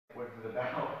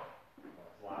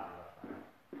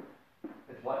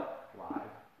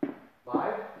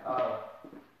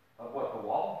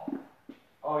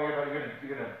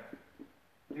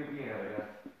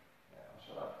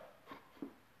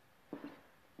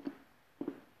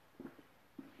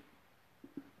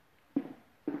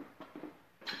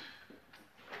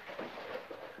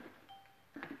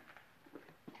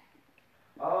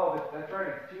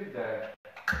Good day.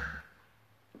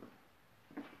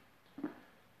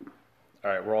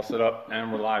 All right, we're all set up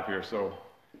and we're live here. So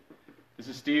this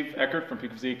is Steve Eckert from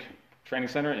Peakphysique Training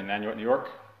Center in Nanuet, New York.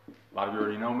 A lot of you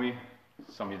already know me.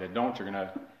 Some of you that don't, you're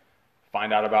gonna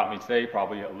find out about me today,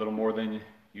 probably a little more than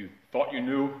you thought you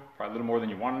knew, probably a little more than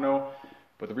you want to know.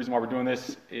 But the reason why we're doing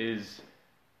this is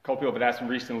a couple people have asked me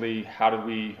recently, how did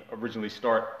we originally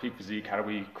start Peakphysique? How do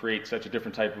we create such a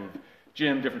different type of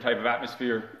gym, different type of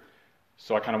atmosphere?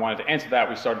 So I kind of wanted to answer that.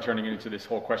 We started turning it into this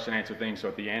whole question answer thing. So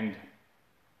at the end,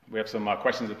 we have some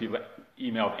questions that people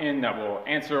emailed in that we'll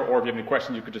answer, or if you have any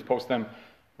questions, you could just post them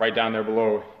right down there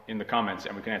below in the comments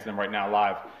and we can answer them right now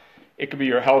live. It could be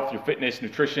your health, your fitness,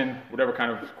 nutrition, whatever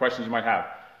kind of questions you might have.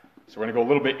 So we're gonna go a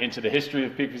little bit into the history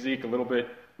of Peakphysique, a little bit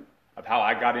of how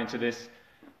I got into this,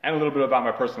 and a little bit about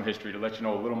my personal history to let you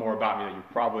know a little more about me that you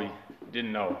probably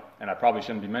didn't know, and I probably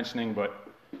shouldn't be mentioning, but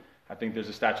I think there's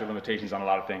a statute of limitations on a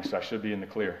lot of things, so I should be in the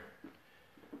clear.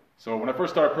 So when I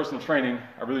first started personal training,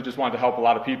 I really just wanted to help a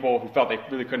lot of people who felt they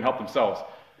really couldn't help themselves.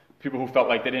 People who felt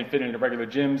like they didn't fit into regular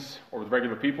gyms or with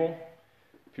regular people,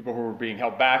 people who were being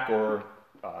held back or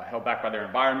held back by their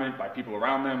environment, by people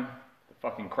around them, the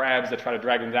fucking crabs that try to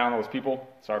drag them down, those people.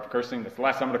 Sorry for cursing. That's the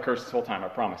last time I'm gonna curse this whole time, I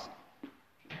promise.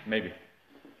 Maybe.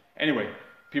 Anyway,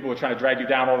 people are trying to drag you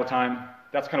down all the time.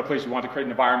 That's the kind of place you want to create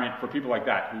an environment for people like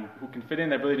that, who can fit in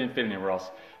that really didn't fit anywhere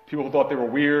else. People who thought they were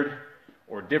weird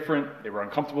or different, they were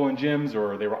uncomfortable in gyms,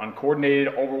 or they were uncoordinated,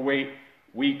 overweight,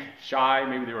 weak, shy.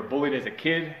 Maybe they were bullied as a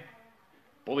kid,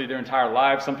 bullied their entire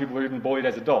lives. Some people are even bullied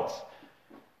as adults.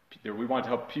 We wanted to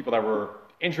help people that were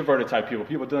introverted type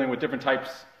people dealing with different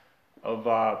types of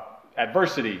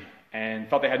adversity and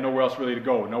felt they had nowhere else really to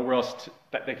go, nowhere else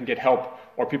that they can get help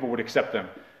or people would accept them.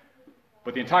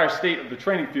 But the entire state of the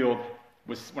training field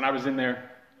was, when I was in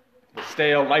there, was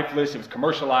stale, lifeless, it was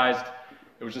commercialized,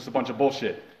 it was just a bunch of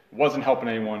bullshit. It wasn't helping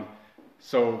anyone.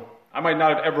 So I might not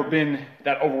have ever been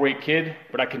that overweight kid,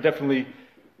 but I can definitely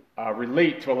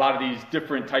relate to a lot of these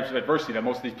different types of adversity that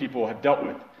most of these people have dealt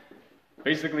with.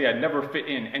 Basically, I never fit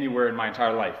in anywhere in my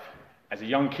entire life. As a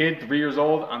young kid, 3 years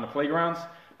old, on the playgrounds,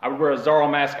 I would wear a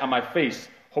Zorro mask on my face,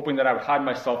 hoping that I would hide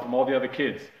myself from all the other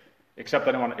kids, except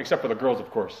for the girls,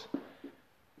 of course.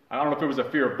 I don't know if it was a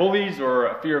fear of bullies or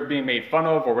a fear of being made fun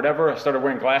of or whatever. I started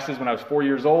wearing glasses when I was 4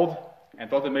 years old and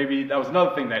thought that maybe that was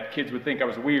another thing that kids would think I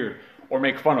was weird or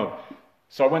make fun of.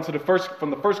 So I went to from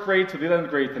the first grade to the 11th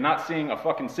grade to not seeing a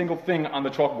fucking single thing on the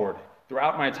chalkboard.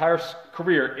 Throughout my entire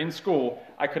career in school,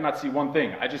 I could not see one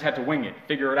thing. I just had to wing it,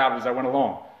 figure it out as I went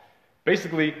along.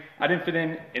 Basically, I didn't fit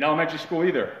in elementary school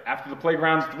either. After the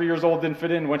playgrounds, 3 years old, didn't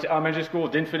fit in, went to elementary school,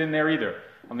 didn't fit in there either.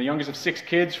 I'm the youngest of 6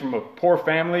 kids from a poor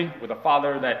family with a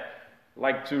father that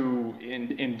liked to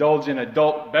indulge in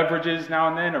adult beverages now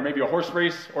and then, or maybe a horse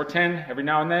race or 10 every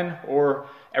now and then, or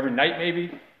every night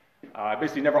maybe. I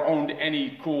basically never owned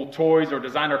any cool toys or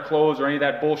designer clothes or any of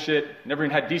that bullshit. Never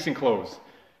even had decent clothes.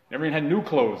 Never even had new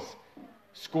clothes.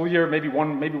 School year, maybe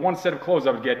one set of clothes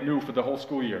I would get new for the whole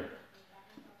school year.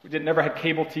 We never had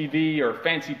cable TV or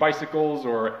fancy bicycles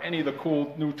or any of the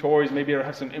cool new toys. Maybe I'd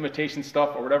have some imitation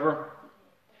stuff or whatever.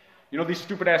 You know these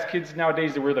stupid ass kids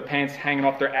nowadays that wear the pants hanging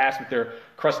off their ass with their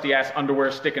crusty ass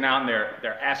underwear sticking out and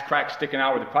their ass crack sticking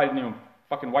out, where they probably didn't even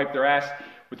fucking wipe their ass,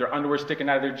 with their underwear sticking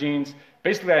out of their jeans.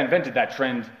 Basically, I invented that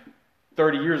trend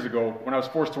 30 years ago when I was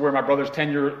forced to wear my brother's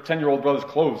 10-year-old brother's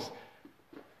clothes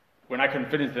when I couldn't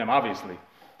fit into them, obviously.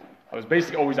 I was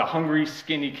basically always a hungry,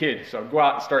 skinny kid, so I'd go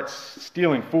out and start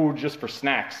stealing food just for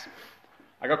snacks.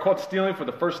 I got caught stealing for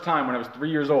the first time when I was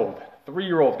 3 years old.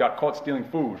 3-year-old got caught stealing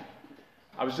food.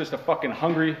 I was just a fucking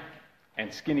hungry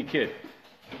and skinny kid.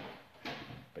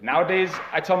 But nowadays,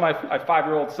 I tell my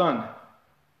 5-year-old son,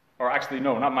 or actually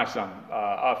no, not my son,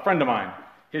 a friend of mine,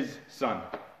 his son.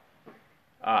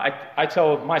 I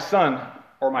tell my son,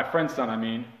 or my friend's son I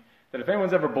mean, that if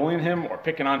anyone's ever bullying him or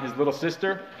picking on his little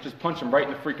sister, just punch him right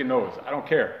in the freaking nose. I don't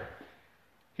care.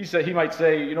 He might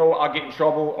say, you know, I'll get in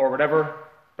trouble or whatever,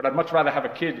 but I'd much rather have a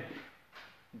kid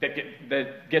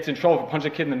that gets in trouble for punching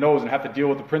a kid in the nose and have to deal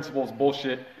with the principal's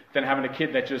bullshit than having a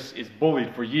kid that just is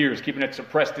bullied for years, keeping it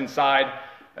suppressed inside,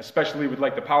 especially with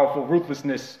like the powerful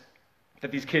ruthlessness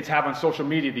that these kids have on social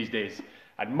media these days.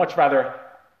 I'd much rather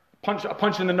a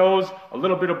punch in the nose, a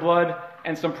little bit of blood,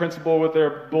 and some principal with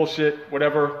their bullshit,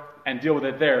 whatever, and deal with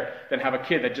it there, than have a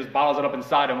kid that just bottles it up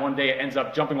inside and one day it ends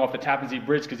up jumping off the Tappan Zee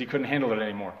Bridge because he couldn't handle it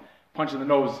anymore. Punch in the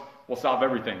nose will solve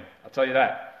everything, I'll tell you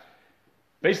that.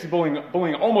 Basically,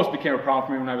 bullying almost became a problem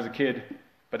for me when I was a kid,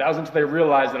 but that was until they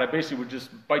realized that I basically would just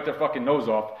bite their fucking nose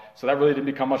off, so that really didn't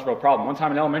become much of a problem. One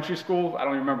time in elementary school, I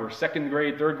don't even remember, 2nd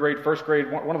grade, 3rd grade, 1st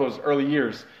grade, one of those early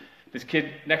years, this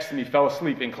kid next to me fell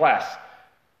asleep in class.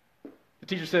 The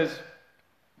teacher says,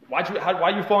 why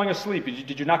are you falling asleep?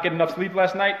 Did you not get enough sleep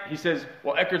last night? He says,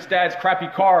 well, Eckert's dad's crappy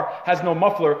car has no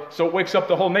muffler, so it wakes up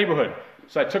the whole neighborhood.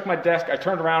 So I took my desk, I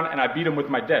turned around, and I beat him with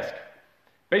my desk.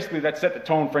 Basically, that set the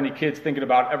tone for any kids thinking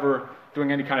about ever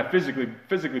doing any kind of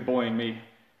physically bullying me.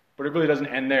 But it really doesn't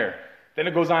end there. Then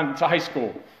it goes on to high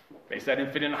school. Basically, I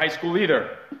didn't fit in high school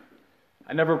either.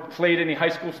 I never played any high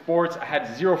school sports. I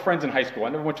had 0 friends in high school. I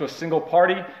never went to a single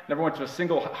party, never went to a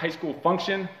single high school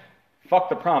function. Fuck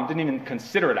the prom, didn't even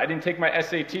consider it. I didn't take my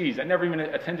SATs. I never even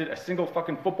attended a single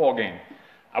fucking football game.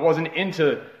 I wasn't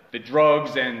into the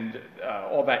drugs and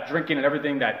all that drinking and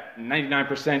everything that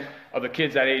 99% of the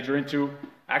kids that age are into.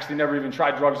 I actually never even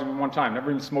tried drugs even one time.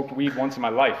 Never even smoked weed once in my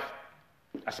life.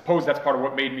 I suppose that's part of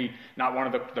what made me not one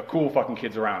of the cool fucking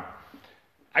kids around.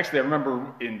 Actually, I remember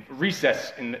in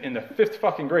recess in the 5th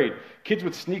fucking grade, kids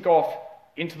would sneak off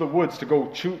into the woods to go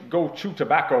chew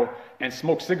tobacco and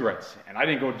smoke cigarettes. And I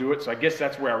didn't go do it, so I guess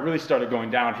that's where I really started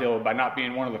going downhill by not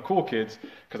being one of the cool kids,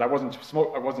 because I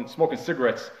wasn't smoking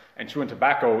cigarettes and chewing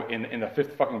tobacco in the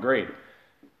 5th fucking grade.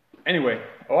 Anyway,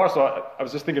 also, I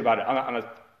was just thinking about it. On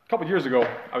a couple years ago,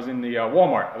 I was in the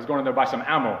Walmart. I was going in there to buy some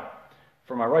ammo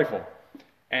for my rifle.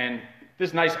 And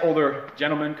this nice older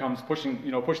gentleman comes pushing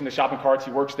the shopping carts.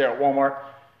 He works there at Walmart.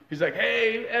 He's like,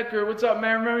 hey, Ecker, what's up,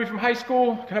 man? Remember me from high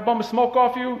school? Can I bum a smoke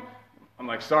off you? I'm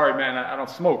like, sorry, man, I don't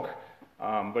smoke.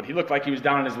 But he looked like he was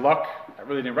down on his luck. I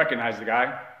really didn't recognize the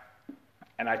guy.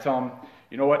 And I tell him,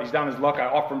 you know what, he's down on his luck. I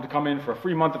offer him to come in for a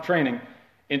free month of training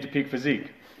into Peak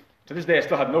Physique. To this day, I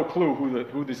still have no clue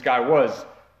who this guy was.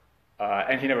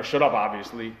 And he never showed up,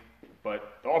 obviously.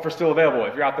 But the offer's still available.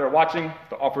 If you're out there watching,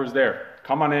 the offer is there.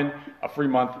 Come on in, a free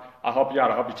month. I'll help you out.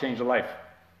 I'll help you change your life.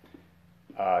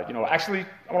 Actually,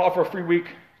 I want to offer a free week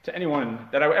to anyone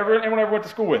I ever went to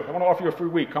school with. I want to offer you a free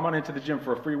week. Come on into the gym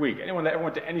for a free week. Anyone that ever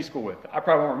went to any school with. I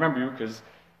probably won't remember you because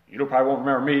you probably won't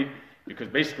remember me because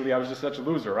basically I was just such a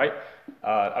loser, right?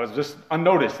 I was just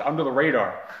unnoticed, under the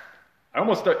radar.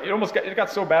 It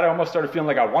got so bad I almost started feeling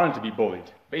like I wanted to be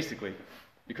bullied, basically.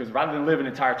 Because rather than live an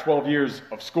entire 12 years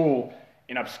of school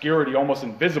in obscurity, almost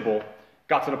invisible,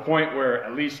 got to the point where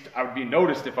at least I would be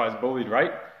noticed if I was bullied,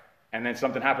 right? And then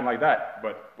something happened like that,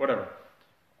 but whatever.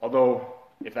 Although,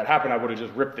 if that happened, I would have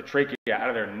just ripped the trachea out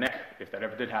of their neck if that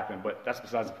ever did happen, but that's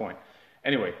besides the point.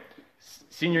 Anyway,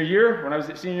 senior year, when I was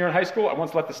a senior in high school, I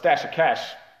once left the stash of cash.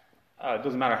 It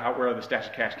doesn't matter where the stash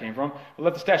of cash came from. I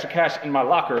left the stash of cash in my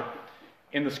locker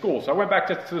in the school. So I went back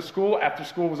to the school after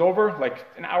school was over, like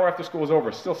an hour after school was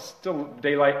over, still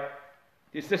daylight.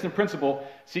 The assistant principal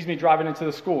sees me driving into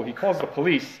the school. He calls the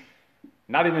police,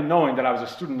 not even knowing that I was a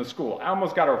student of the school. I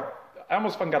almost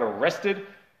fucking got arrested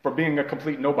for being a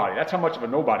complete nobody. That's how much of a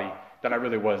nobody that I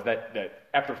really was. That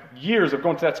after years of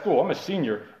going to that school, I'm a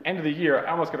senior, end of the year,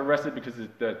 I almost got arrested because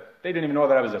they didn't even know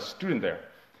that I was a student there.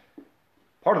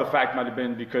 Part of the fact might have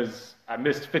been because I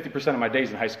missed 50% of my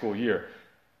days in high school year.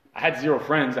 I had 0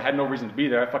 friends. I had no reason to be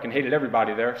there. I fucking hated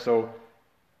everybody there.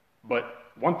 But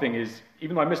one thing is,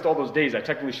 even though I missed all those days, I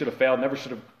technically should have failed, never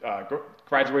should have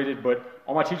graduated, but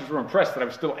all my teachers were impressed that I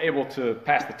was still able to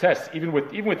pass the tests. Even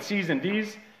with C's and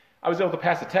D's, I was able to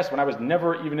pass the test when I was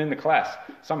never even in the class.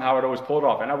 Somehow I'd always pull it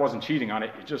off, and I wasn't cheating on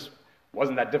it. It just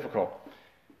wasn't that difficult.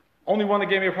 Only one that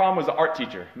gave me a problem was the art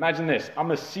teacher. Imagine this.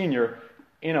 I'm a senior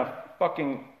in a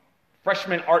fucking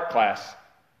freshman art class.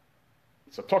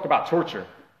 So talk about torture.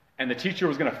 And the teacher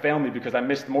was going to fail me because I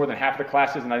missed more than half the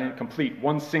classes and I didn't complete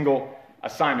one single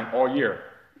assignment all year.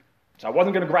 So I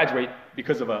wasn't going to graduate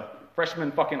because of a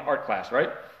freshman fucking art class,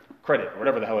 right? Credit, or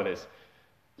whatever the hell it is.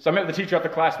 So I met the teacher after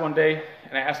class one day,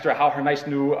 and I asked her how her nice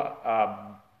new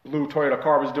blue Toyota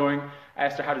car was doing. I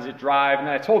asked her how does it drive, and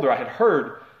then I told her I had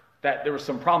heard that there were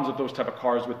some problems with those type of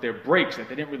cars with their brakes, that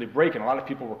they didn't really brake, and a lot of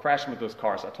people were crashing with those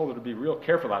cars. So I told her to be real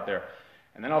careful out there.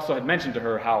 And then also had mentioned to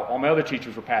her how all my other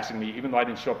teachers were passing me, even though I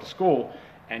didn't show up to school,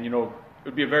 and it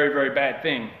would be a very, very bad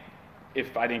thing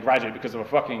if I didn't graduate because of a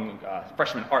fucking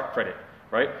freshman art credit,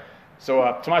 right?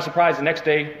 So to my surprise, the next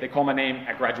day, they called my name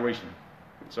at graduation.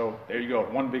 So there you go,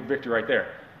 one big victory right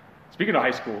there. Speaking of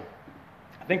high school,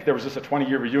 I think there was just a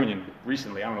 20-year reunion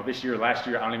recently. I don't know, this year, last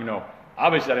year, I don't even know.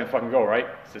 Obviously, I didn't fucking go, right?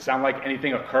 Does it sound like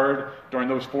anything occurred during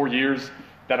those 4 years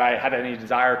that I had any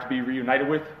desire to be reunited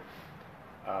with?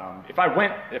 If I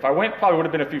went, probably would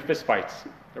have been a few fist fights.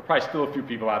 There are probably still a few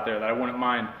people out there that I wouldn't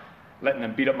mind letting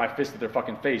them beat up my fist at their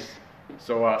fucking face.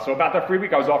 So about that free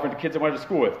week, I was offering to kids I went to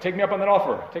school with, take me up on that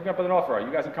offer. Take me up on that offer.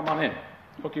 You guys can come on in.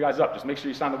 Hook you guys up. Just make sure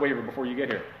you sign the waiver before you get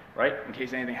here, right? In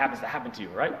case anything happens to happen to you,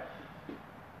 right?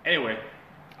 Anyway,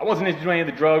 I wasn't into doing any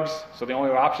of the drugs, so the only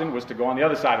other option was to go on the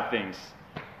other side of things.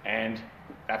 And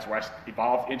that's where I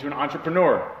evolved into an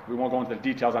entrepreneur. We won't go into the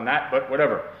details on that, but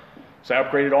whatever. So I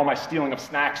upgraded all my stealing of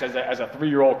snacks as a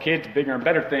 3-year-old kid to bigger and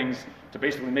better things to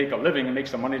basically make a living and make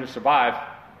some money to survive.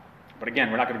 But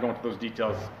again, we're not going to go into those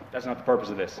details. That's not the purpose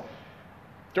of this.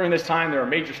 During this time, there are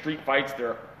major street fights. There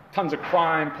are tons of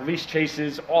crime, police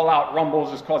chases, all-out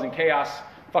rumbles just causing chaos,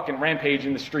 fucking rampage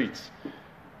in the streets.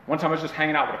 One time I was just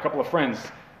hanging out with a couple of friends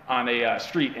on a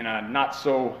street in a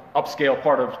not-so-upscale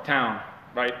part of town,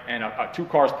 right? And 2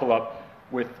 cars pull up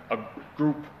with a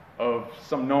group of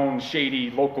some known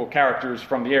shady local characters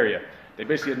from the area. They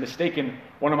basically had mistaken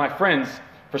one of my friends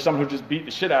for someone who just beat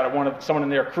the shit out of someone in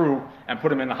their crew and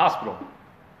put him in the hospital.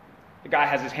 The guy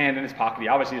has his hand in his pocket. He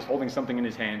obviously is holding something in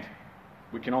his hand.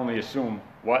 We can only assume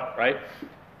what, right?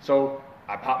 So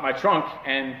I pop my trunk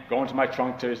and go into my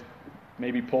trunk to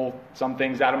maybe pull some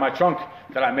things out of my trunk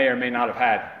that I may or may not have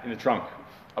had in the trunk,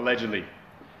 allegedly.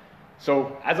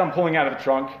 So as I'm pulling out of the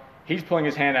trunk, he's pulling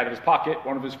his hand out of his pocket.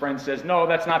 One of his friends says, "No,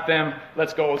 that's not them.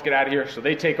 Let's go. Let's get out of here." So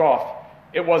they take off.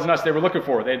 It wasn't us they were looking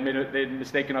for. They'd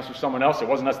mistaken us for someone else. It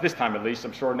wasn't us this time, at least.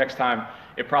 I'm sure next time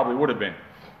it probably would have been.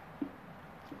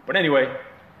 But anyway,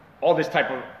 all this type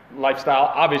of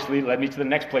lifestyle obviously led me to the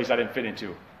next place I didn't fit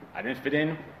into. I didn't fit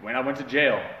in when I went to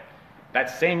jail. That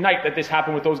same night that this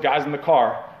happened with those guys in the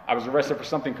car, I was arrested for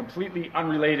something completely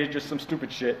unrelated, just some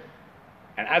stupid shit.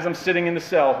 And as I'm sitting in the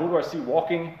cell, who do I see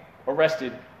walking,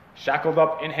 arrested, shackled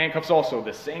up in handcuffs also?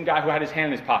 The same guy who had his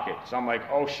hand in his pocket. So I'm like,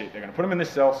 oh shit, they're going to put him in this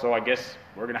cell, so I guess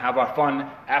we're going to have our fun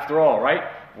after all, right?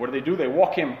 What do? They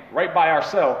walk him right by our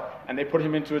cell, and they put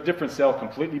him into a different cell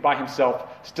completely by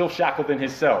himself, still shackled in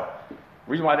his cell.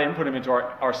 The reason why they didn't put him into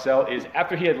our cell is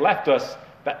after he had left us,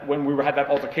 when we had that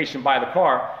altercation by the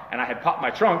car, and I had popped my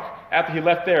trunk, after he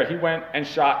left there, he went and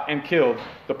shot and killed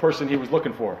the person he was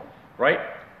looking for, right?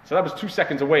 So that was 2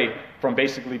 seconds away from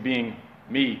basically being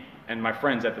me and my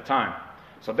friends at the time.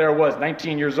 So there I was,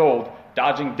 19 years old,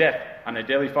 dodging death on a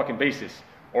daily fucking basis.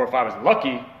 Or if I was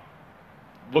lucky,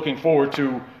 looking forward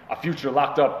to a future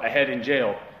locked up ahead in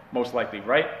jail, most likely,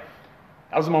 right?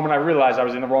 That was the moment I realized I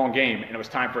was in the wrong game and it was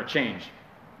time for a change.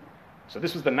 So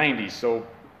this was the 90s. So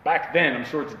back then, I'm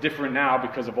sure it's different now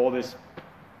because of all this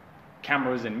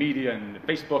cameras and media and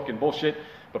Facebook and bullshit.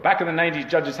 But back in the 90s,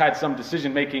 judges had some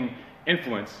decision-making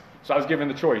influence. So I was given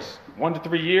the choice, 1 to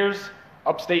 3 years,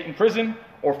 upstate in prison,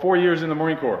 or 4 years in the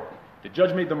Marine Corps. The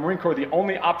judge made the Marine Corps the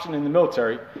only option in the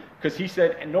military because he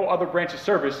said and no other branch of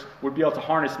service would be able to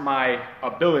harness my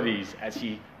abilities, as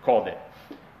he called it.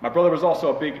 My brother was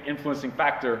also a big influencing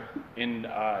factor in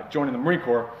joining the Marine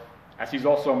Corps, as he's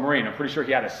also a Marine. I'm pretty sure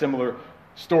he had a similar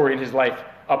story in his life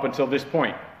up until this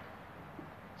point.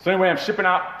 So anyway, I'm shipping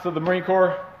out to the Marine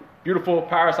Corps, beautiful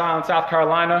Paris Island, South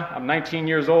Carolina. I'm 19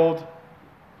 years old,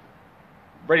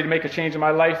 ready to make a change in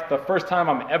my life. The first time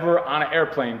I'm ever on an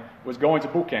airplane was going to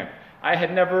boot camp. I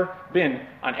had never been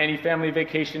on any family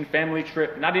vacation, family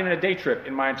trip, not even a day trip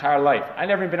in my entire life. I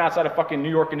never even been outside of fucking New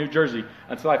York and New Jersey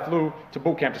until I flew to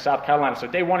boot camp to South Carolina. So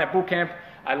day 1 at boot camp,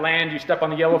 I land, you step on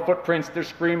the yellow footprints, they're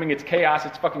screaming, it's chaos,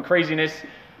 it's fucking craziness.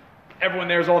 Everyone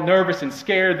there is all nervous and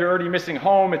scared, they're already missing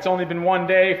home, it's only been 1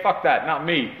 day, fuck that, not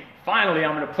me. Finally,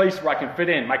 I'm in a place where I can fit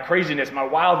in. My craziness, my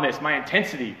wildness, my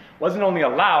intensity wasn't only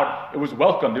allowed, it was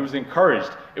welcomed, it was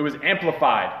encouraged, it was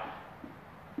amplified.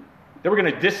 They were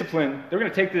going to discipline, they were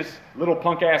going to take this little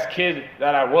punk-ass kid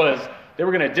that I was, they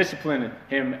were going to discipline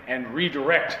him and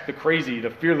redirect the crazy, the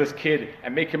fearless kid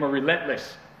and make him a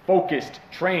relentless, focused,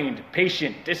 trained,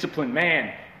 patient, disciplined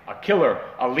man, a killer,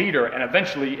 a leader, and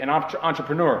eventually an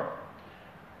entrepreneur.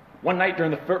 One night during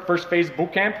the first phase of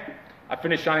boot camp, I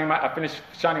finished shining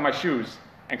my shoes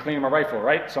and cleaning my rifle,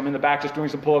 right? So I'm in the back just doing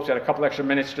some pull-ups, had a couple extra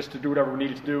minutes just to do whatever we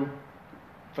needed to do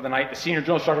for the night. The senior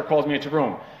drill instructor calls me into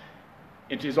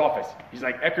his office. He's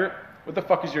like, "Eckert, what the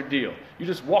fuck is your deal? You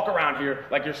just walk around here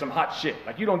like you're some hot shit,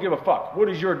 like you don't give a fuck. What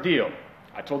is your deal?"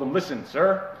 I told him, "Listen,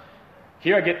 sir,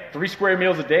 here I get 3 square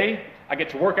meals a day. I get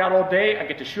to work out all day. I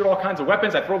get to shoot all kinds of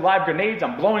weapons. I throw live grenades.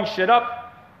 I'm blowing shit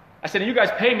up." I said, "And you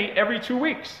guys pay me every 2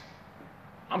 weeks.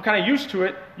 I'm kind of used to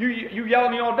it. You yell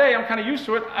at me all day. I'm kind of used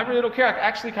to it. I really don't care. I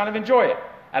actually kind of enjoy it.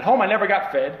 At home, I never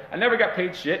got fed. I never got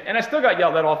paid shit. And I still got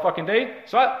yelled at all fucking day."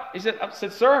 So I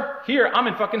said, "Sir, here, I'm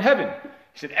in fucking heaven."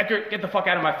 He said, "Eckert, get the fuck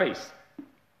out of my face."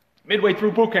 Midway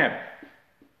through boot camp,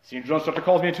 senior drill instructor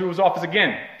calls me into his office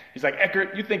again. He's like,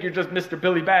 "Eckert, you think you're just Mr.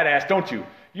 Billy Badass, don't you?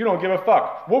 You don't give a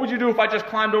fuck. What would you do if I just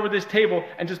climbed over this table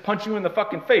and just punched you in the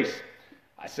fucking face?"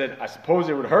 I said, "I suppose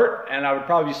it would hurt, and I would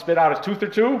probably spit out a tooth or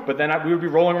two, but then we would be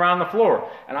rolling around the floor.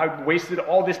 And I wasted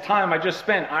all this time I just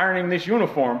spent ironing this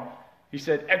uniform." He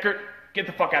said, "Eckert, get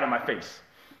the fuck out of my face."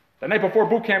 The night before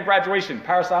boot camp graduation,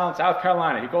 Paris Island, South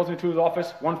Carolina, he calls me to his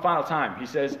office one final time. He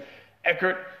says,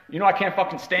 "Eckert, you know I can't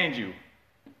fucking stand you."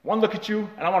 One look at you,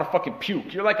 and I want to fucking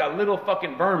puke. You're like a little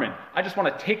fucking vermin. I just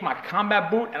want to take my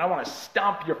combat boot, and I want to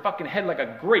stomp your fucking head like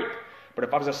a grape. But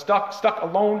if I was stuck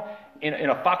alone in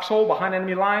a foxhole behind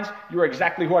enemy lines, you are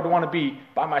exactly who I'd want to be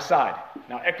by my side.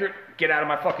 Now, Eckert, get out of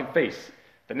my fucking face.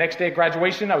 The next day of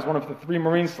graduation, I was one of the 3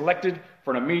 Marines selected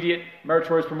for an immediate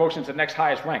meritorious promotion to the next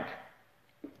highest rank.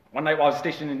 One night while I was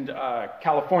stationed in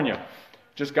California,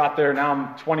 just got there, now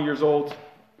I'm 20 years old,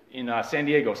 in San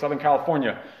Diego, Southern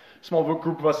California. Small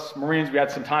group of us Marines, we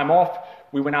had some time off.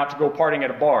 We went out to go partying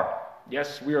at a bar.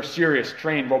 Yes, we are serious,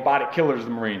 trained, robotic killers, the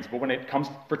Marines. But when it comes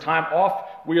for time off,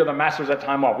 we are the masters at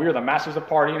time off. We are the masters of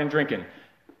partying and drinking.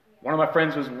 One of my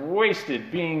friends was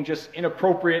wasted, being just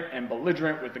inappropriate and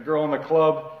belligerent with the girl in the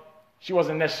club. She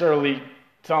wasn't necessarily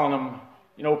telling him,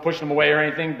 you know, pushing him away or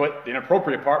anything, but the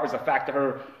inappropriate part was the fact that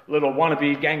her little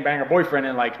wannabe gangbanger boyfriend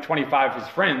and like 25 of his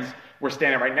friends were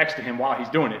standing right next to him while he's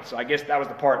doing it. So I guess that was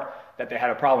the part that they had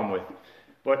a problem with.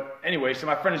 But anyway, so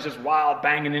my friend is just wild,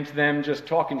 banging into them, just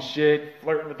talking shit,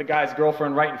 flirting with the guy's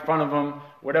girlfriend right in front of him,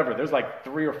 whatever. There's like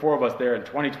 3 or 4 of us there and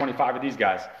 20, 25 of these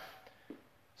guys.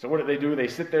 So what do? They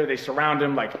sit there, they surround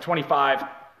him, like 25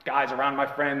 guys around my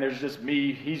friend. There's just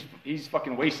me. He's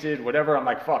fucking wasted, whatever. I'm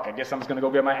like, fuck, I guess I'm just going to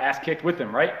go get my ass kicked with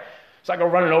him, right? So I go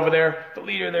running over there. The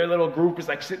leader of their little group is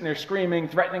like sitting there screaming,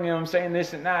 threatening him, saying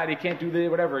this and that. He can't do this,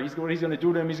 whatever. What he's going to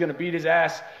do to him, he's going to beat his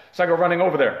ass. So I go running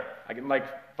over there. I'm like,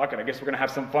 fuck it, I guess we're going to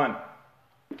have some fun.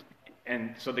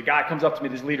 And so the guy comes up to me,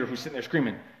 this leader who's sitting there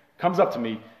screaming, comes up to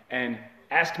me and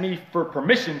asks me for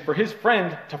permission for his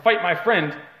friend to fight my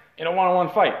friend in a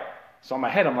one-on-one fight. So in my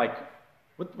head, I'm like,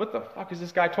 what the fuck is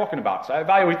this guy talking about? So I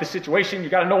evaluate the situation. You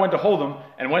got to know when to hold him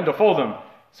and when to fold him.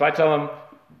 So I tell him,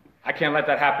 I can't let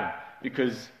that happen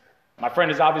because my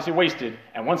friend is obviously wasted.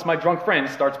 And once my drunk friend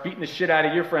starts beating the shit out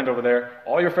of your friend over there,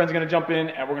 all your friends are going to jump in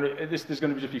and this is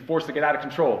going to just be forced to get out of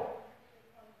control.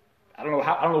 I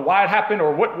don't know why it happened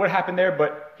or what happened there,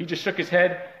 but he just shook his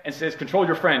head and says, control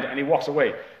your friend, and he walks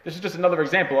away. This is just another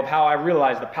example of how I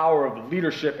realize the power of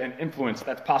leadership and influence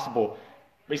that's possible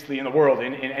basically in the world,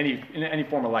 in any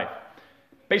form of life.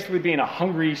 Basically being a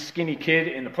hungry, skinny kid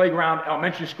in the playground,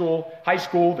 elementary school, high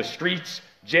school, the streets,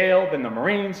 jail, then the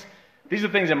Marines. These are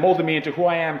things that molded me into who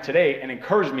I am today and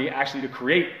encouraged me actually to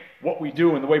create what we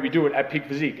do and the way we do it at Peak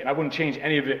Physique, and I wouldn't change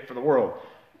any of it for the world.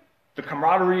 The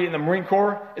camaraderie in the Marine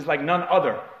Corps is like none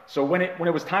other. So when it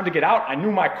was time to get out, I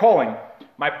knew my calling,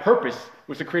 my purpose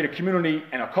was to create a community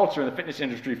and a culture in the fitness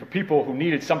industry for people who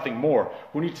needed something more,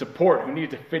 who needed support, who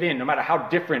needed to fit in, no matter how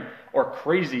different or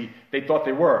crazy they thought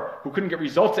they were, who couldn't get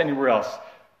results anywhere else.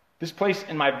 This place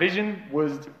in my vision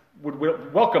would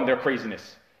welcome their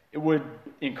craziness. It would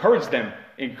encourage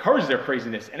their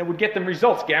craziness, and it would get them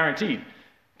results guaranteed.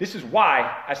 This is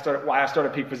why I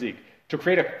started Peak Physique, to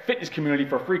create a fitness community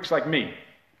for freaks like me.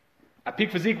 At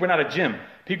Peak Physique, we're not a gym.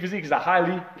 Peak Physique is a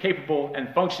highly capable and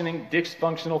functioning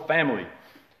dysfunctional family.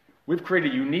 We've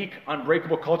created a unique,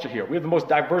 unbreakable culture here. We have the most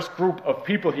diverse group of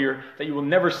people here that you will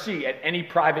never see at any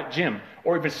private gym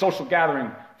or even social gathering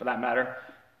for that matter.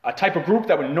 A type of group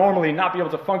that would normally not be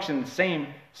able to function in the same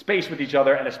space with each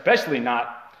other and especially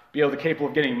not be able to capable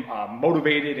of getting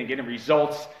motivated and getting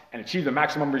results and achieve the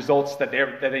maximum results that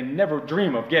they never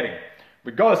dream of getting.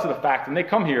 Regardless of the fact, when they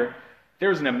come here,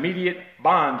 there's an immediate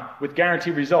bond with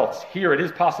guaranteed results. Here it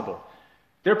is possible.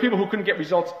 There are people who couldn't get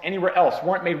results anywhere else,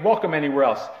 weren't made welcome anywhere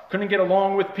else, couldn't get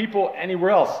along with people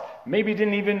anywhere else, maybe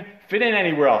didn't even fit in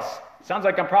anywhere else. Sounds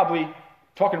like I'm probably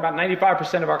talking about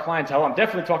 95% of our clientele. I'm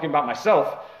definitely talking about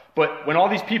myself. But when all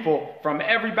these people from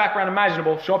every background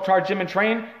imaginable show up to our gym and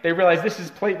train, they realize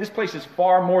this place is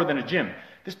far more than a gym.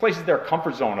 This place is their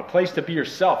comfort zone, a place to be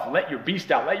yourself, let your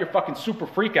beast out, let your fucking super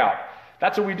freak out.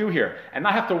 That's what we do here. And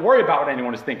not have to worry about what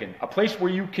anyone is thinking. A place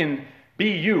where you can be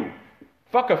you.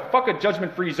 Fuck a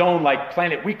judgment-free zone like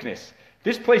Planet Weakness.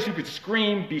 This place you could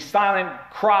scream, be silent,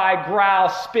 cry, growl,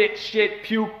 spit, shit,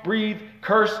 puke, breathe,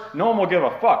 curse. No one will give a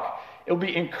fuck. It'll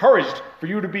be encouraged for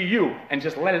you to be you and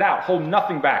just let it out. Hold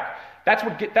nothing back. That's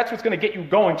what's going to get you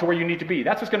going to where you need to be.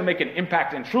 That's what's going to make an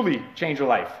impact and truly change your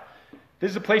life. This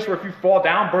is a place where if you fall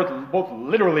down, both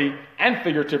literally and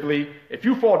figuratively, if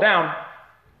you fall down,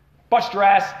 bust your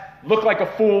ass, look like a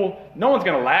fool. No one's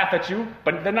going to laugh at you,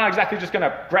 but they're not exactly just going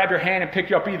to grab your hand and pick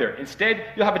you up either. Instead,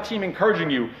 you'll have a team encouraging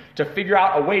you to figure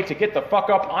out a way to get the fuck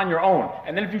up on your own.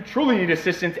 And then if you truly need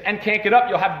assistance and can't get up,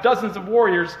 you'll have dozens of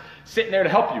warriors sitting there to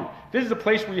help you. This is a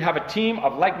place where you have a team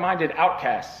of like-minded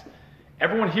outcasts.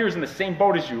 Everyone here is in the same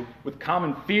boat as you, with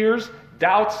common fears,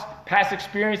 doubts, past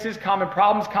experiences, common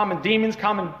problems, common demons,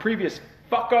 common previous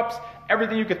fuck-ups,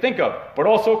 everything you could think of, but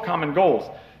also common goals.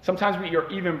 Sometimes we are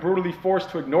even brutally forced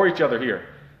to ignore each other here,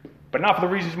 but not for the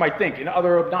reasons you might think. In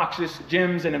other obnoxious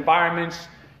gyms and environments,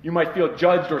 You might feel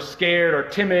judged or scared or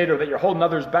timid, or that you're holding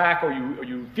others back, or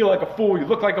you feel like a fool, you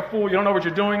look like a fool, you don't know what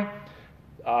you're doing.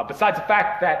 Besides the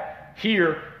fact that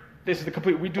here,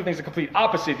 we do things the complete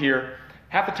opposite here.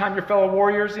 Half the time your fellow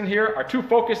warriors in here are too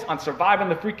focused on surviving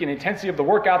the freaking intensity of the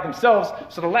workout themselves,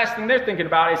 so the last thing they're thinking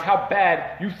about is how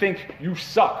bad you think you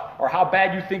suck, or how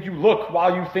bad you think you look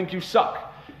while you think you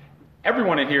suck.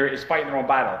 Everyone in here is fighting their own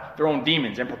battle, their own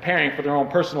demons, and preparing for their own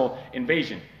personal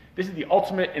invasion. This is the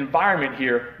ultimate environment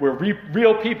here where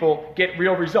real people get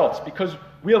real results, because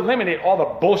we eliminate all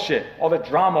the bullshit, all the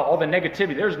drama, all the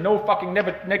negativity. There's no fucking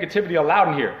negativity allowed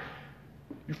in here.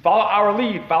 You follow our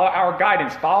lead, follow our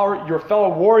guidance, follow your fellow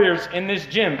warriors in this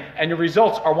gym, and your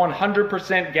results are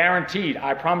 100% guaranteed.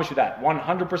 I promise you that,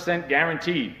 100%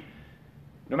 guaranteed.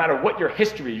 No matter what your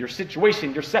history, your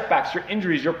situation, your setbacks, your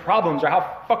injuries, your problems, or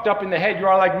how fucked up in the head you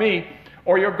are like me,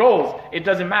 or your goals, it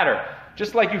doesn't matter.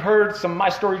 Just like you heard some of my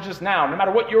story just now, no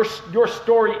matter what your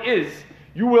story is,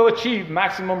 you will achieve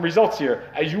maximum results here,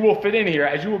 as you will fit in here,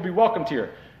 as you will be welcomed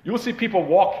here. You will see people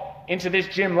walk into this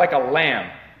gym like a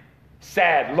lamb.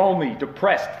 Sad, lonely,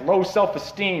 depressed, low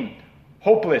self-esteem,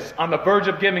 hopeless, on the verge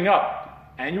of giving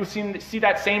up. And you'll see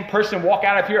that same person walk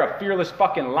out of here a fearless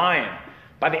fucking lion.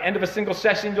 By the end of a single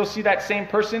session, you'll see that same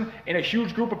person in a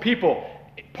huge group of people.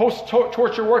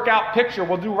 Post-torture workout picture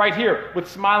we'll do right here with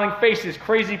smiling faces,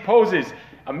 crazy poses,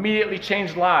 immediately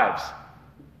changed lives.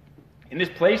 In this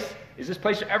place, is this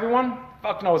place for everyone?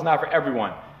 Fuck no, it's not for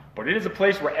everyone. But it is a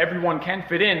place where everyone can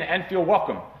fit in and feel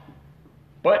welcome.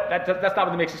 But that's not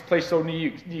what makes this place so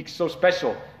unique, so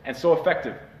special, and so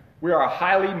effective. We are a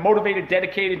highly motivated,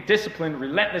 dedicated, disciplined,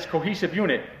 relentless, cohesive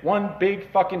unit. One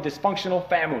big fucking dysfunctional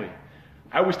family.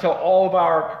 I always tell all of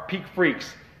our peak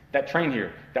freaks that train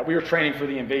here that we are training for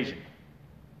the invasion.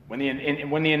 When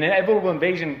the inevitable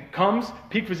invasion comes,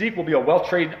 Peak Physique will be a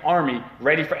well-trained army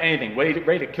ready for anything,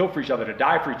 ready to kill for each other, to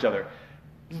die for each other.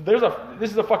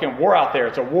 This is a fucking war out there.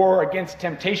 It's a war against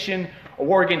temptation, a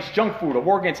war against junk food, a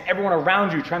war against everyone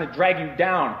around you trying to drag you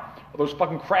down. Those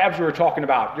fucking crabs we were talking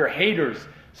about, your haters.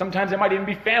 Sometimes they might even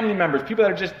be family members, people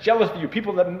that are just jealous of you,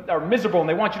 people that are miserable and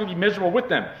they want you to be miserable with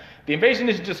them. The invasion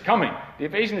isn't just coming. The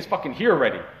invasion is fucking here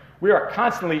already. We are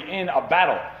constantly in a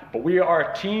battle, but we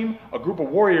are a team, a group of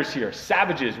warriors here,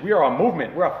 savages. We are a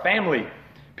movement. We're a family.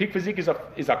 Peak Physique is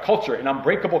a culture, an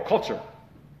unbreakable culture.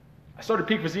 I started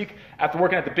Peak Physique after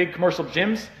working at the big commercial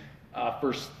gyms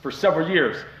for several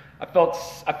years. I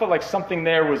felt like something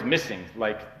there was missing.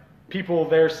 Like people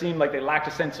there seemed like they lacked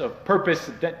a sense of purpose,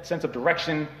 a sense of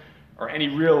direction, or any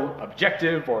real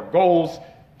objective or goals.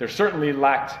 There certainly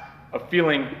lacked a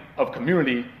feeling of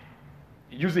community.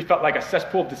 It usually felt like a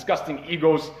cesspool of disgusting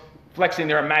egos flexing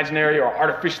their imaginary or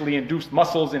artificially induced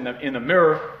muscles in the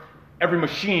mirror. Every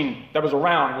machine that was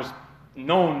around was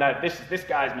known that this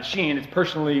guy's machine is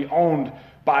personally owned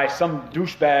by some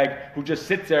douchebag who just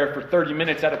sits there for 30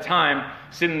 minutes at a time,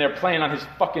 sitting there playing on his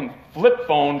fucking flip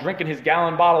phone, drinking his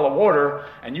gallon bottle of water,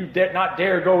 and you dare not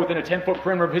dare go within a 10-foot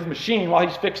perimeter of his machine while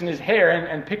he's fixing his hair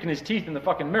and picking his teeth in the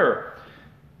fucking mirror.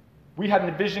 We had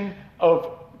a vision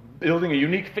of building a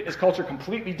unique fitness culture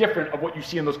completely different of what you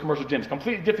see in those commercial gyms,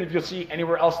 completely different if you'll see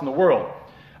anywhere else in the world.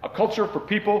 A culture for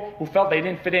people who felt they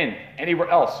didn't fit in anywhere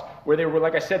else, where they were,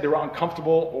 like I said, they were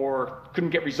uncomfortable or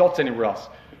couldn't get results anywhere else.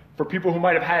 For people who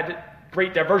might have had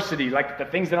great diversity, like the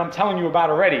things that I'm telling you about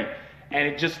already,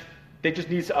 and they just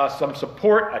need some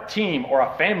support, a team or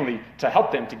a family to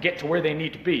help them to get to where they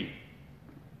need to be.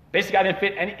 Basically, I didn't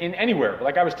fit in anywhere.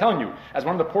 Like I was telling you, as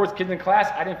one of the poorest kids in class,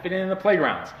 I didn't fit in the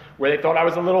playgrounds, where they thought I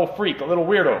was a little freak, a little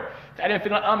weirdo. I didn't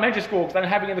fit in elementary school because I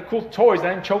didn't have any of the cool toys.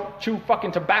 I didn't chew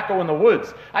fucking tobacco in the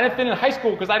woods. I didn't fit in high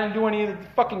school because I didn't do any of the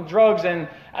fucking drugs, and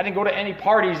I didn't go to any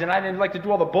parties, and I didn't like to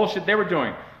do all the bullshit they were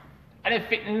doing. I didn't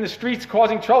fit in the streets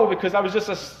causing trouble because I was just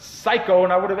a psycho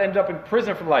and I would have ended up in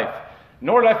prison for life.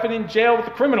 Nor did I fit in jail with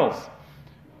the criminals.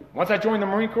 Once I joined the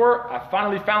Marine Corps, I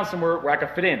finally found somewhere where I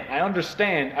could fit in.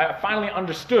 I finally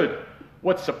understood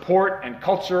what support and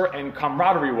culture and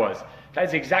camaraderie was. That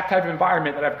is the exact type of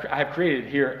environment that I have created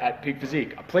here at Peak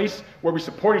Physique. A place where we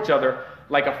support each other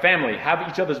like a family, have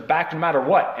each other's back no matter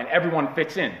what, and everyone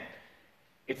fits in.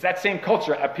 It's that same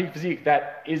culture at Peak Physique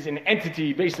that is an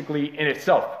entity basically in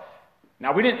itself.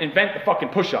 Now, we didn't invent the fucking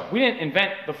push-up. We didn't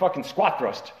invent the fucking squat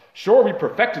thrust. Sure, we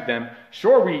perfected them.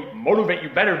 Sure, we motivate you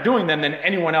better doing them than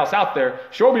anyone else out there.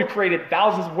 Sure, we've created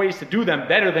thousands of ways to do them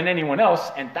better than anyone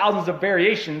else and thousands of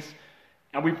variations.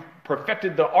 And we've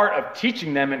perfected the art of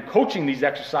teaching them and coaching these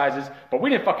exercises. But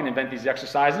we didn't fucking invent these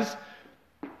exercises.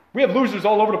 We have losers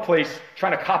all over the place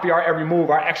trying to copy our every move,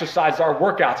 our exercises, our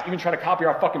workouts, even trying to copy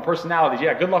our fucking personalities.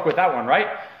 Yeah, good luck with that one, right?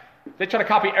 They try to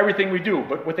copy everything we do,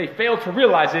 but what they fail to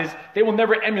realize is they will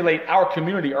never emulate our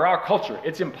community or our culture.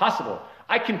 It's impossible.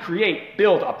 I can create,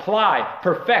 build, apply,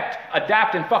 perfect,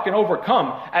 adapt, and fucking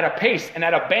overcome at a pace and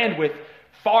at a bandwidth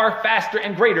far faster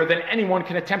and greater than anyone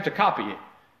can attempt to copy it.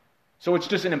 So it's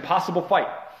just an impossible fight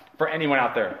for anyone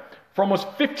out there. For almost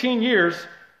 15 years,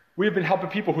 we have been helping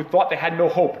people who thought they had no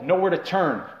hope, nowhere to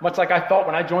turn, much like I thought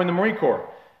when I joined the Marine Corps.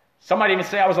 Some might even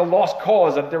say I was a lost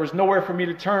cause, that there was nowhere for me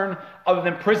to turn other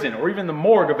than prison or even the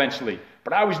morgue eventually.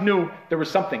 But I always knew there was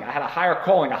something. I had a higher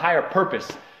calling, a higher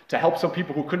purpose to help some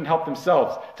people who couldn't help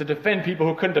themselves, to defend people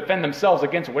who couldn't defend themselves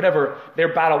against whatever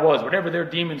their battle was, whatever their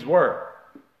demons were,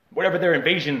 whatever their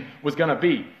invasion was going to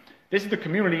be. This is the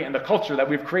community and the culture that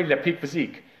we've created at Peak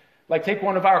Physique. Like take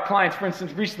one of our clients, for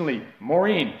instance, recently,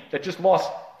 Maureen, that just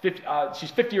lost,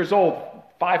 she's 50 years old,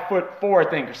 5'4", I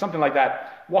think, or something like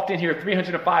that. Walked in here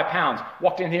 305 pounds,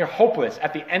 walked in here hopeless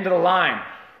at the end of the line,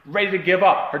 ready to give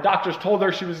up. Her doctors told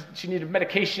her she needed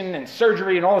medication and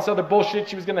surgery and all this other bullshit.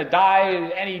 She was going to die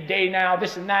any day now,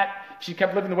 this and that. She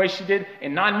kept living the way she did.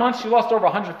 In 9 months, she lost over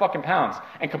 100 fucking pounds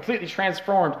and completely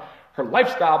transformed her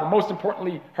lifestyle, but most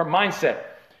importantly, her mindset.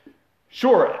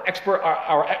 Sure,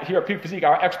 here at Peak Physique,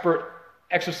 our expert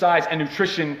exercise and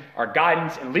nutrition, our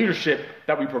guidance and leadership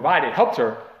that we provided helped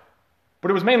her, but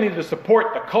it was mainly the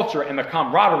support, the culture, and the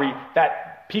camaraderie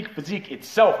that Peak Physique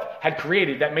itself had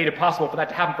created that made it possible for that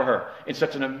to happen for her in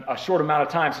such a short amount of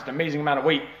time, such an amazing amount of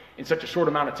weight in such a short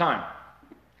amount of time.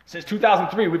 Since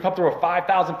 2003, we've helped over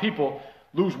 5,000 people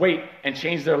lose weight and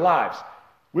change their lives.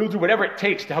 We'll do whatever it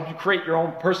takes to help you create your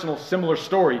own personal similar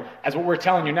story as what we're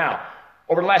telling you now.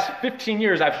 Over the last 15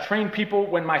 years, I've trained people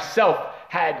when myself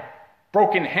had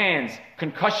broken hands,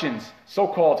 concussions,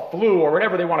 so-called flu or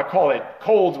whatever they want to call it,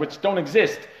 colds which don't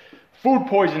exist, food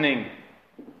poisoning,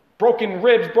 broken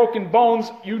ribs, broken bones,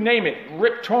 you name it,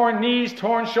 ripped, torn knees,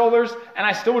 torn shoulders, and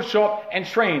I still would show up and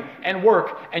train and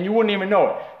work, and you wouldn't even know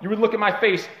it. You would look at my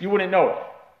face, you wouldn't know it.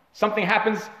 Something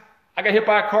happens, I got hit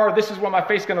by a car, this is what my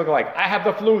face is going to look like. I have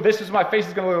the flu, this is what my face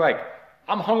is going to look like.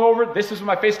 I'm hungover, this is what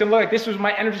my face is going to look like, this is what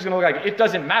my energy is going to look like. It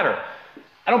doesn't matter.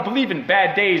 I don't believe in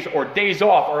bad days or days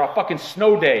off or a fucking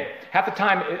snow day. Half the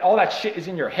time, all that shit is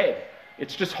in your head.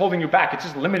 It's just holding you back. It's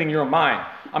just limiting your mind.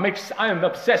 I am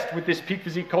obsessed with this Peak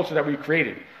Physique culture that we've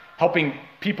created, helping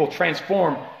people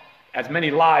transform as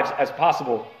many lives as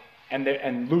possible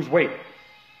and lose weight.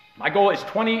 My goal is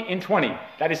 20 in 20.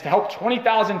 That is to help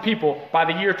 20,000 people by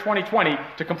the year 2020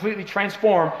 to completely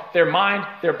transform their mind,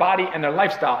 their body, and their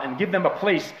lifestyle and give them a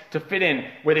place to fit in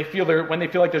where they feel when they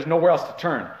feel like there's nowhere else to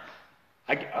turn.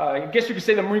 I guess you could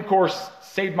say the Marine Corps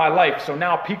saved my life, so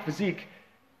now Peak Physique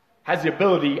has the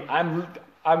ability, I'm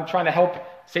trying to help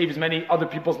save as many other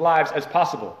people's lives as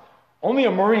possible. Only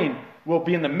a Marine will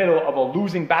be in the middle of a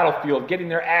losing battlefield, getting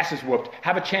their asses whooped,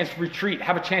 have a chance to retreat,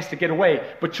 have a chance to get away,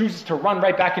 but chooses to run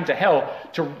right back into hell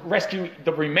to rescue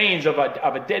the remains of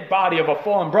a dead body of a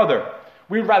fallen brother.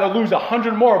 We'd rather lose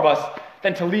 100 more of us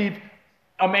than to leave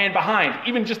a man behind,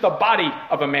 even just the body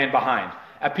of a man behind.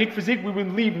 At Peak Physique, we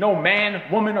would leave no man,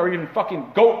 woman, or even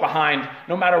fucking goat behind,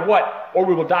 no matter what, or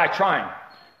we will die trying.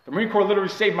 The Marine Corps literally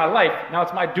saved my life. Now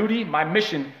it's my duty, my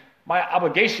mission, my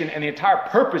obligation, and the entire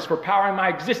purpose for powering my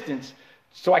existence.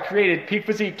 So I created Peak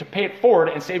Physique to pay it forward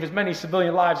and save as many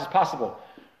civilian lives as possible.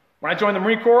 When I joined the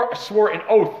Marine Corps, I swore an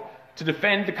oath to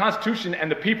defend the Constitution and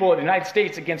the people of the United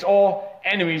States against all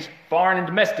enemies, foreign and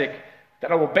domestic,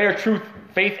 that I will bear truth,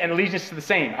 faith, and allegiance to the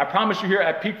same. I promise you here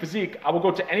at Peak Physique, I will go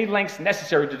to any lengths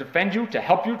necessary to defend you, to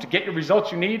help you, to get your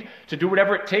results you need, to do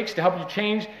whatever it takes to help you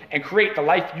change and create the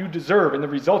life you deserve and the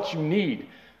results you need.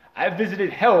 I have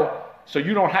visited hell so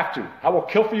you don't have to. I will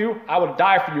kill for you, I will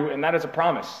die for you, and that is a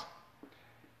promise.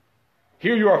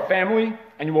 Here you are family,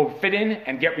 and you will fit in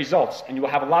and get results, and you will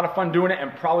have a lot of fun doing it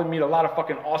and probably meet a lot of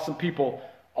fucking awesome people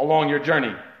along your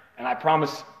journey. And I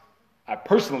promise, I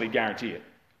personally guarantee it.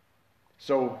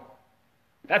 So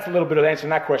that's a little bit of answering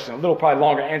that question, a little probably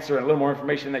longer answer and a little more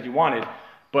information that you wanted.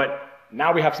 But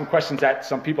now we have some questions that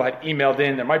some people had emailed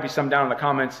in. There might be some down in the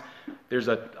comments. There's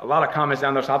a lot of comments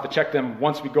down there, so I'll have to check them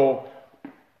once we go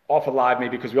off of live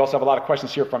maybe, because we also have a lot of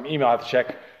questions here from email I have to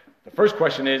check. The first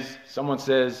question is, someone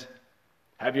says,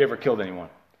 have you ever killed anyone?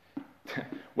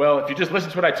 Well, if you just listen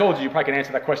to what I told you, you probably can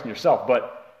answer that question yourself.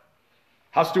 But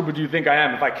how stupid do you think I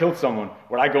am if I killed someone?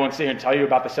 Would I go and sit here and tell you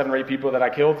about the 7 or 8 people that I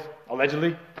killed,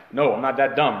 allegedly? No, I'm not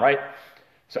that dumb, right?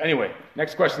 So anyway,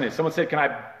 next question is, someone said,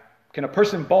 can a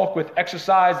person bulk with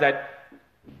exercise that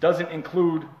doesn't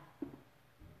include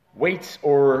weights,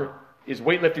 or is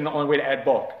weightlifting the only way to add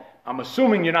bulk? I'm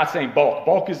assuming you're not saying bulk.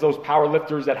 Bulk is those power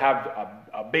lifters that have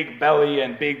a big belly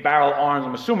and big barrel arms.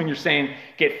 I'm assuming you're saying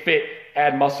get fit,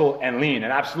 add muscle, and lean.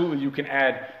 And absolutely you can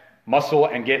add muscle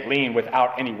and get lean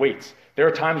without any weights. There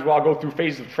are times where I'll go through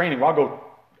phases of training where I'll go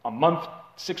a month,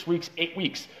 6 weeks, 8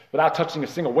 weeks without touching a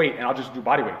single weight, and I'll just do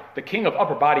body weight. The king of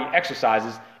upper body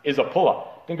exercises is a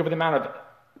pull-up. Think of the amount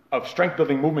of strength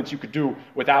building movements you could do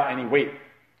without any weight.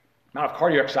 The amount of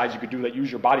cardio exercise you could do that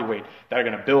use your body weight that are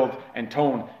going to build and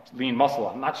tone lean muscle.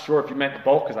 I'm not sure if you meant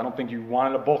bulk, because I don't think you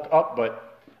wanted to bulk up,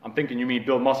 but I'm thinking you mean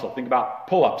build muscle. Think about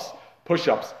pull-ups,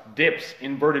 push-ups, dips,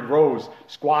 inverted rows,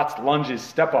 squats, lunges,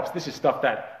 step-ups. This is stuff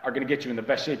that are going to get you in the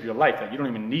best shape of your life, that you don't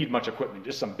even need much equipment,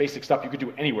 just some basic stuff you could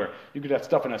do anywhere. You could do that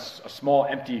stuff in a small,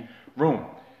 empty room.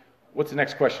 What's the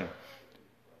next question?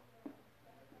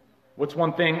 What's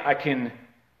one thing I can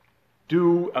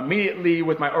do immediately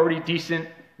with my already decent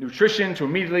nutrition to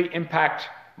immediately impact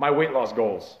my weight loss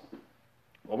goals?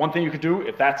 Well, one thing you could do,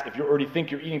 if you already think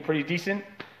you're eating pretty decent,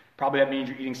 probably that means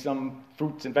you're eating some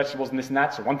fruits and vegetables and this and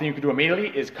that. So one thing you could do immediately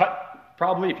is cut,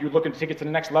 probably, if you're looking to take it to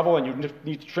the next level and you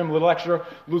need to trim a little extra,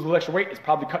 lose a little extra weight, is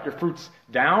probably cut your fruits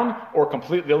down or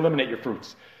completely eliminate your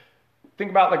fruits. Think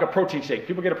about like a protein shake.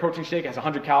 People get a protein shake, it has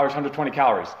 100 calories, 120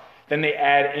 calories. Then they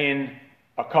add in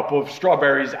a cup of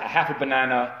strawberries, a half a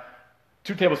banana,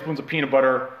 2 tablespoons of peanut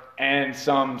butter, and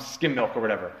some skim milk or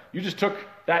whatever. You just took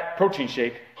that protein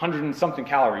shake, 100 and something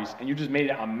calories, and you just made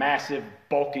it a massive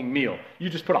bulking meal. You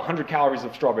just put 100 calories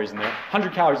of strawberries in there,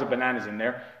 100 calories of bananas in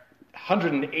there,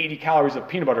 180 calories of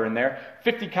peanut butter in there,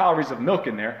 50 calories of milk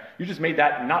in there. You just made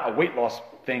that not a weight loss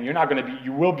thing.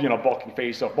 You will be in a bulking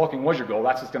phase, so if bulking was your goal,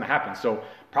 that's what's gonna happen. So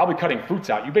probably cutting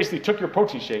fruits out. You basically took your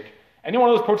protein shake, any one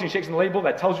of those protein shakes in the label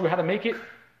that tells you how to make it,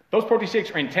 those protein shakes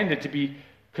are intended to be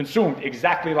consumed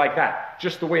exactly like that,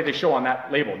 just the way they show on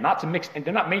that label. Not to mix, and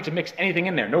they're not made to mix anything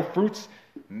in there. No fruits,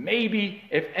 maybe,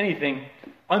 if anything,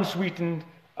 unsweetened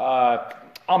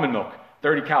almond milk,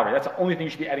 30 calories. That's the only thing you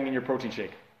should be adding in your protein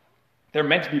shake. They're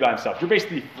meant to be by themselves. You're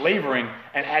basically flavoring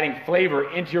and adding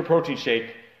flavor into your protein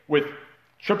shake with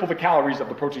triple the calories of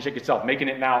the protein shake itself, making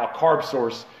it now a carb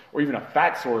source or even a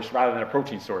fat source rather than a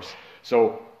protein source.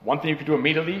 So one thing you could do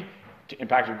immediately to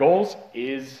impact your goals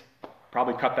is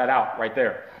probably cut that out right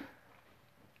there.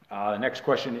 The next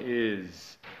question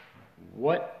is,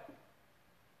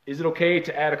 is it okay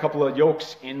to add a couple of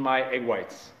yolks in my egg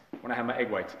whites when I have my egg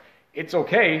whites? It's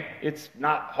okay. It's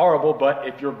not horrible, but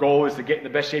if your goal is to get in the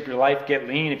best shape of your life, get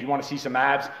lean, if you want to see some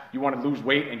abs, you want to lose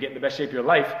weight and get in the best shape of your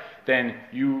life, then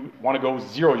you want to go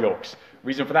 0 yolks.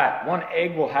 Reason for that, 1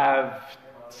 egg will have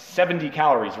 70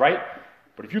 calories, right?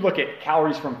 But if you look at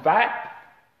calories from fat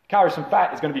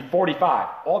is going to be 45.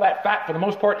 All that fat, for the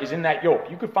most part, is in that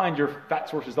yolk. You could find your fat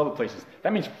sources other places.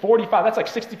 That means 45, that's like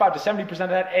 65 to 70% of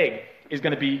that egg is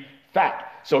going to be fat.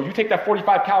 So you take that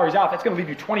 45 calories out, that's going to leave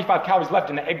you 25 calories left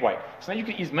in the egg white. So now you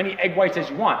can eat as many egg whites as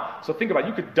you want. So think about it,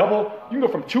 you can go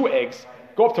from 2 eggs,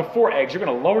 go up to 4 eggs, you're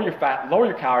going to lower your fat, lower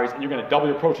your calories, and you're going to double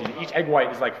your protein. Each egg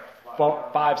white is like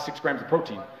 5-6 grams of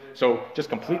protein. So just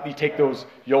completely take those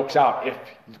yolks out if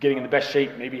getting in the best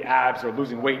shape, maybe abs or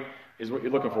losing weight is what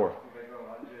you're looking for.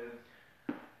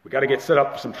 We got to get set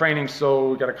up for some training, so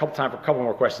we got time for a couple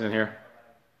more questions in here.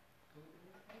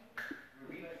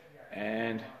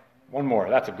 And one more,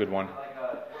 that's a good one.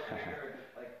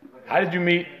 How did you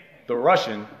meet the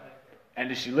Russian, and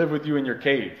did she live with you in your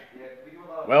cave?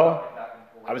 Well,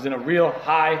 I was in a real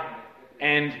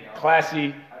high-end,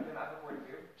 classy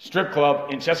strip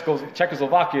club in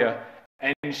Czechoslovakia,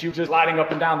 and she was just sliding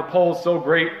up and down the poles so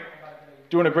great,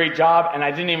 doing a great job, and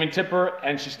I didn't even tip her,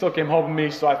 and she still came home with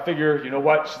me, so I figure, you know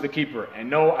what, she's the keeper. And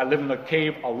no, I live in the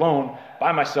cave alone,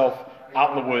 by myself,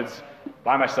 out in the woods,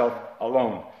 by myself,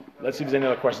 alone. Let's see if there's any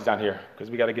other questions down here,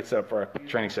 because we got to get set up for our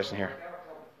training session here.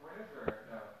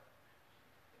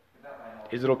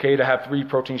 Is it okay to have 3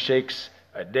 protein shakes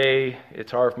a day?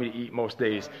 It's hard for me to eat most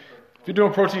days. If you're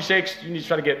doing protein shakes, you need to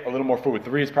try to get a little more food.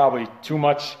 3 is probably too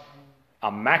much.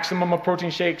 A maximum of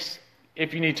protein shakes,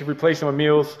 if you need to replace them with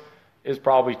meals, is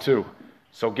probably 2.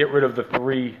 So get rid of the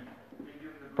 3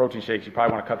 protein shakes. You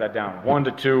probably want to cut that down. 1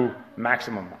 to 2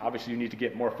 maximum. Obviously, you need to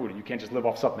get more food. You can't just live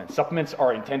off supplements. Supplements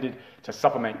are intended to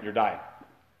supplement your diet.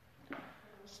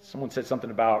 Someone said something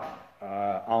about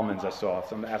almonds I saw.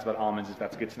 Someone asked about almonds, if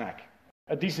that's a good snack.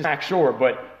 A decent snack, sure,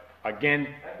 but again,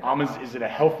 almonds, is it a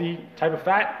healthy type of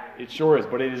fat? It sure is,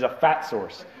 but it is a fat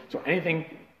source. So anything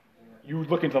you're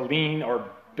looking to lean or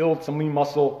build some lean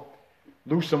muscle,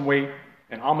 lose some weight,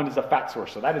 an almond is a fat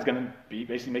source, so that is going to be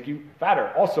basically make you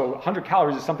fatter. Also, 100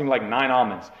 calories is something like 9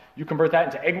 almonds. You convert that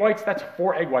into egg whites, that's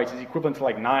 4 egg whites is equivalent to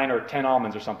like 9 or 10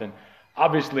 almonds or something.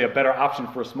 Obviously, a better option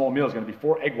for a small meal is going to be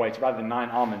 4 egg whites rather than 9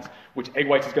 almonds, which egg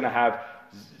whites is going to have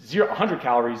 100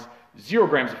 calories, 0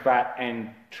 grams of fat and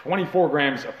 24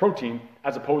 grams of protein,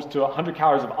 as opposed to 100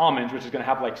 calories of almonds, which is going to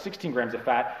have like 16 grams of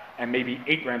fat and maybe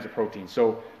 8 grams of protein.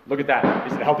 So look at that.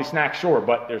 Is it a healthy snack? Sure,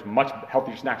 but there's much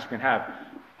healthier snacks you can have,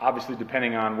 obviously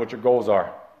depending on what your goals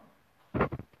are.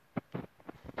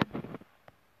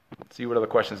 Let's see what other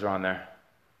questions are on there.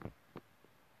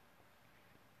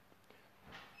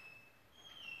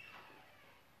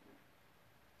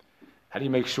 How do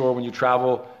you make sure when you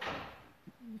travel,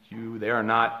 there are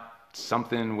not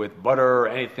something with butter or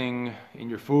anything in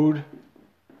your food?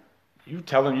 You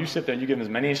tell them, you sit there and you give them as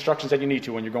many instructions that you need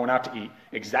to when you're going out to eat,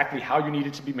 exactly how you need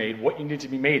it to be made, what you need it to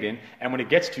be made in, and when it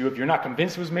gets to you, if you're not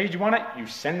convinced it was made you want it, you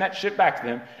send that shit back to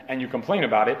them and you complain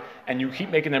about it and you keep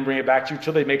making them bring it back to you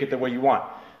till they make it the way you want.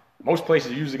 Most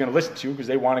places are usually going to listen to you because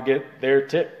they want to get their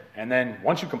tip. And then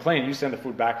once you complain and you send the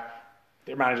food back,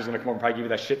 their manager's going to come over and probably give you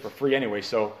that shit for free anyway,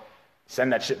 so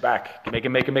send that shit back. Make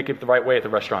it the right way at the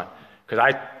restaurant. Because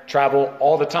I travel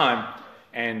all the time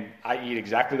and I eat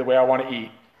exactly the way I want to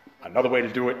eat. Another way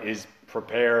to do it is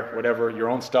prepare whatever, your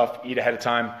own stuff, eat ahead of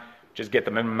time. Just get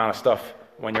the minimum amount of stuff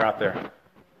when you're out there.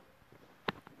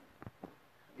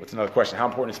 What's another question? How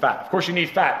important is fat? Of course you need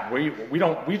fat.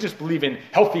 We just believe in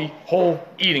healthy, whole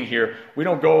eating here. We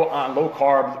don't go on low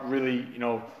carb, really,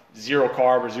 0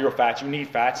 carb or 0 fats. You need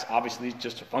fats, obviously,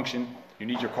 just to function. You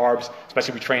need your carbs, especially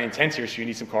if we train intense here, so you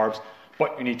need some carbs,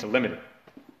 but you need to limit it.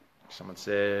 Someone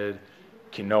said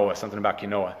quinoa, something about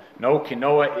quinoa. No,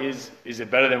 quinoa is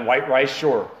it better than white rice?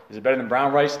 Sure. Is it better than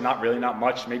brown rice? Not really, not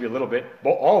much, maybe a little bit.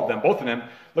 Both of them.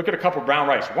 Look at a cup of brown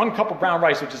rice. 1 cup of brown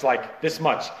rice, which is like this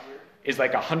much, is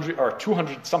like 100 or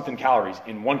 200 something calories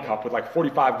in 1 cup with like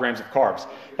 45 grams of carbs.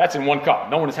 That's in 1 cup.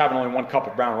 No one is having only 1 cup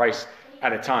of brown rice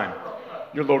at a time.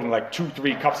 You're loading like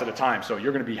 2-3 cups at a time, so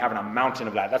you're going to be having a mountain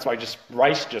of that. That's why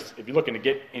rice, if you're looking to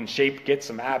get in shape, get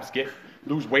some abs,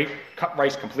 lose weight, cut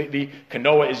rice completely.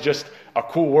 Quinoa is just a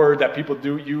cool word that people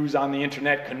do use on the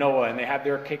internet, quinoa, and they have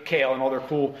their kale and all their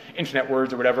cool internet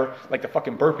words or whatever, like the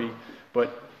fucking burpee.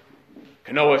 But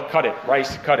quinoa, cut it.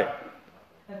 Rice, cut it.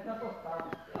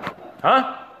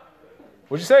 Huh?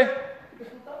 What'd you say?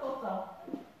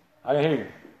 I didn't hear you.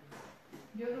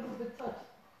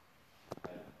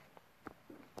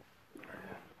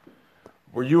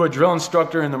 Were you a drill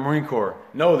instructor in the Marine Corps?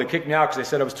 No, they kicked me out because they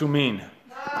said I was too mean.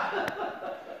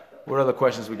 What other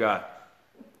questions we got?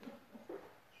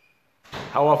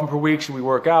 How often per week should we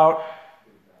work out?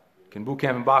 Can boot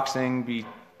camp and boxing be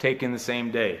taken the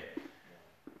same day?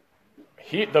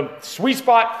 The sweet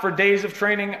spot for days of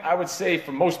training, I would say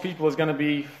for most people is going to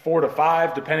be 4 to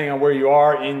 5, depending on where you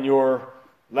are in your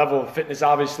level of fitness,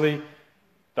 obviously.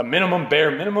 The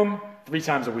bare minimum, 3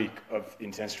 times a week of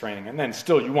intense training. And then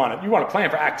still you want to plan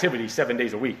for activity 7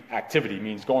 days a week. Activity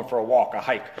means going for a walk, a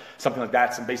hike, something like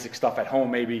that, some basic stuff at home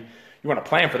maybe. You want to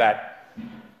plan for that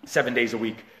 7 days a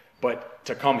week. But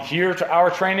to come here to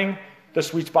our training, the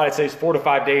sweet spot, I'd say, is 4 to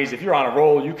 5 days. If you're on a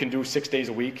roll, you can do 6 days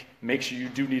a week. Make sure you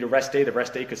do need a rest day. The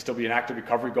rest day could still be an active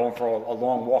recovery, going for a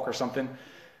long walk or something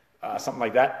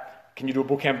like that. Can you do a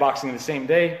boot camp boxing in the same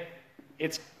day?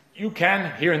 You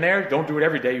can, here and there. Don't do it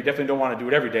every day. You definitely don't want to do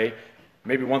it every day.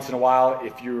 Maybe once in a while,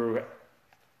 if you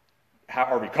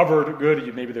are recovered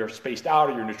good, maybe they're spaced out,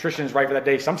 or your nutrition is right for that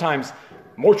day. Sometimes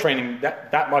more training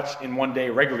that much in one day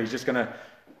regularly is just going to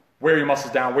wear your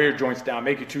muscles down, wear your joints down,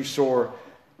 make you too sore,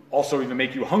 also even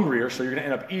make you hungrier, so you're going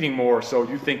to end up eating more. So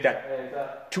you think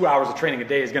that 2 hours of training a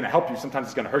day is going to help you. Sometimes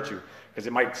it's going to hurt you because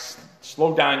it might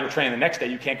slow down your training the next day.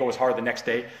 You can't go as hard the next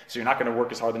day, so you're not going to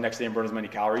work as hard the next day and burn as many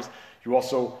calories. You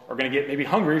also are going to get maybe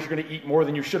hungry if you're going to eat more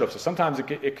than you should have. So sometimes it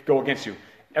could go against you.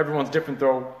 Everyone's different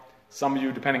though. Some of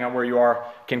you, depending on where you are,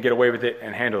 can get away with it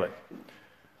and handle it.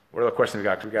 What other questions we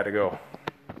got? 'Cause we got to go.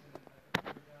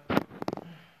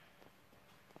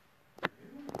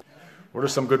 What are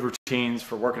some good routines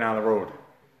for working out on the road?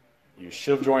 You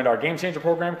should have joined our Game Changer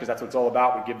program because that's what it's all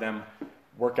about. We give them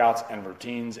workouts and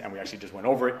routines, and we actually just went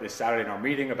over it this Saturday in our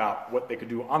meeting about what they could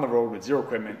do on the road with zero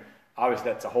equipment.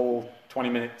 Obviously, that's a whole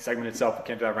 20-minute segment itself. We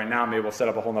can't do that right now. Maybe we'll set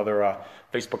up a whole other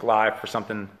Facebook Live for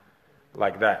something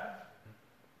like that.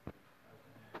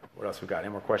 What else we got? Any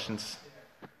more questions?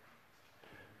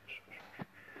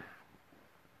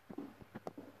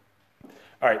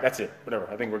 All right, that's it. Whatever.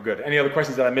 I think we're good. Any other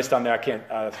questions that I missed on there?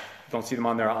 I don't see them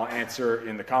on there. I'll answer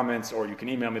in the comments, or you can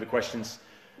email me the questions.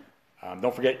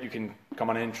 Don't forget, you can come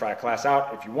on in, try a class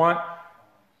out if you want.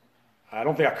 I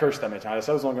don't think I cursed that many times. I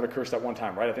said I was only going to curse that one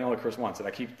time, right? I think I only cursed once. Did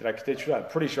I I'm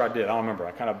pretty sure I did. I don't remember.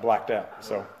 I kind of blacked out.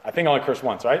 So I think I only cursed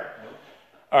once, right?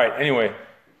 All right, anyway.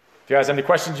 If you guys have any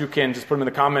questions, you can just put them in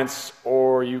the comments,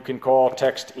 or you can call,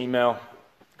 text, email.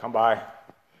 Come by.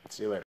 See you later.